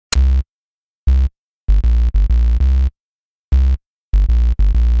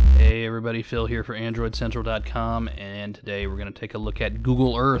Hey everybody, Phil here for AndroidCentral.com, and today we're going to take a look at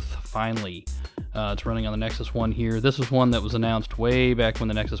Google Earth, finally. It's running on the Nexus One here. This is one that was announced way back when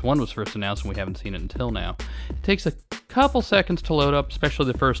the Nexus One was first announced, and we haven't seen it until now. It takes a couple seconds to load up, especially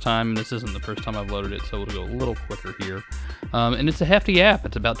the first time, and this isn't the first time I've loaded it, so it'll go a little quicker here. And it's a hefty app.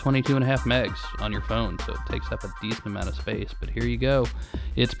 It's about 22.5 megs on your phone, so it takes up a decent amount of space, but here you go.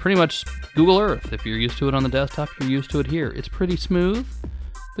 It's pretty much Google Earth. If you're used to it on the desktop, you're used to it here. It's pretty smooth.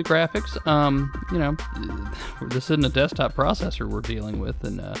 The graphics, you know, this isn't a desktop processor we're dealing with,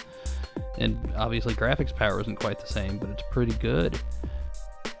 and obviously graphics power isn't quite the same, but it's pretty good.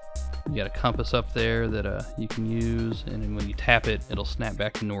 You got a compass up there that you can use, and then when you tap it, it'll snap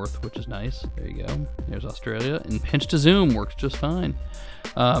back to north, which is nice. There you go. There's Australia, and pinch to zoom works just fine.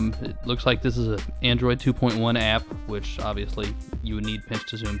 It looks like this is an Android 2.1 app, which obviously you would need pinch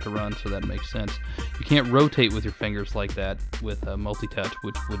to zoom to run, so that makes sense. You can't rotate with your fingers like that with multi-touch,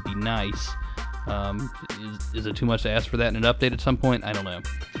 which would be nice. Is it too much to ask for that in an update at some point? I don't know.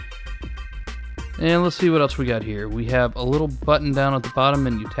 And let's see what else we got here. We have a little button down at the bottom,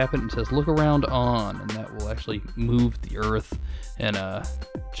 and you tap it and it says look around on, and that will actually move the Earth and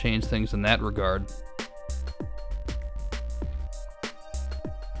change things in that regard.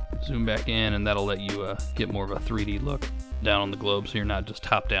 Zoom back in, and that'll let you get more of a 3D look down on the globe, so you're not just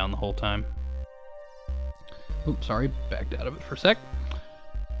top down the whole time. Oops, sorry, backed out of it for a sec.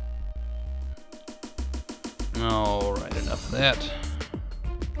 Alright, enough of that.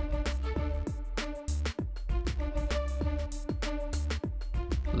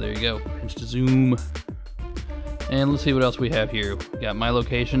 So there you go, pinch to zoom. And let's see what else we have here. We got my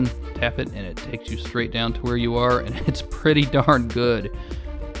location, tap it, and it takes you straight down to where you are, and it's pretty darn good.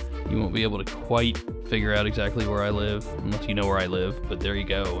 You won't be able to quite figure out exactly where I live, unless you know where I live, but there you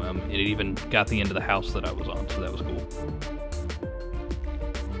go. It even got the end of the house that I was on, so that was cool.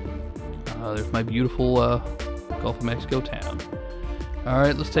 There's my beautiful Gulf of Mexico town.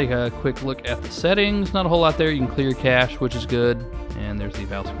 Alright, let's take a quick look at the settings. Not a whole lot there. You can clear cache, which is good. And there's the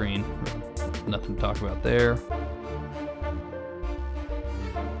about screen. Nothing to talk about there.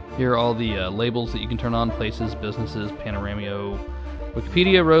 Here are all the labels that you can turn on: places, businesses, Panoramio,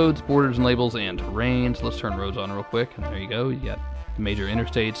 Wikipedia, roads, borders and labels, and terrain. So let's turn roads on real quick, and there you go. You got major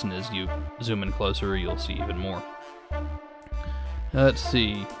interstates, and as you zoom in closer, you'll see even more. Let's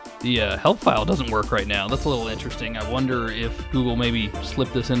see. The help file doesn't work right now. That's a little interesting. I wonder if Google maybe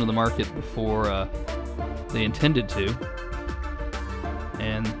slipped this into the market before they intended to.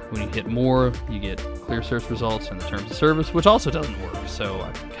 And when you hit more, you get clear search results and the terms of service, which also doesn't work. So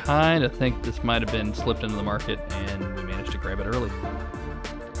I kind of think this might have been slipped into the market, and we managed to grab it early.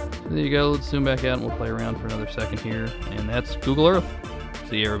 So there you go. Let's zoom back out, and we'll play around for another second here. And that's Google Earth.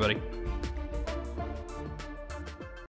 See you, everybody.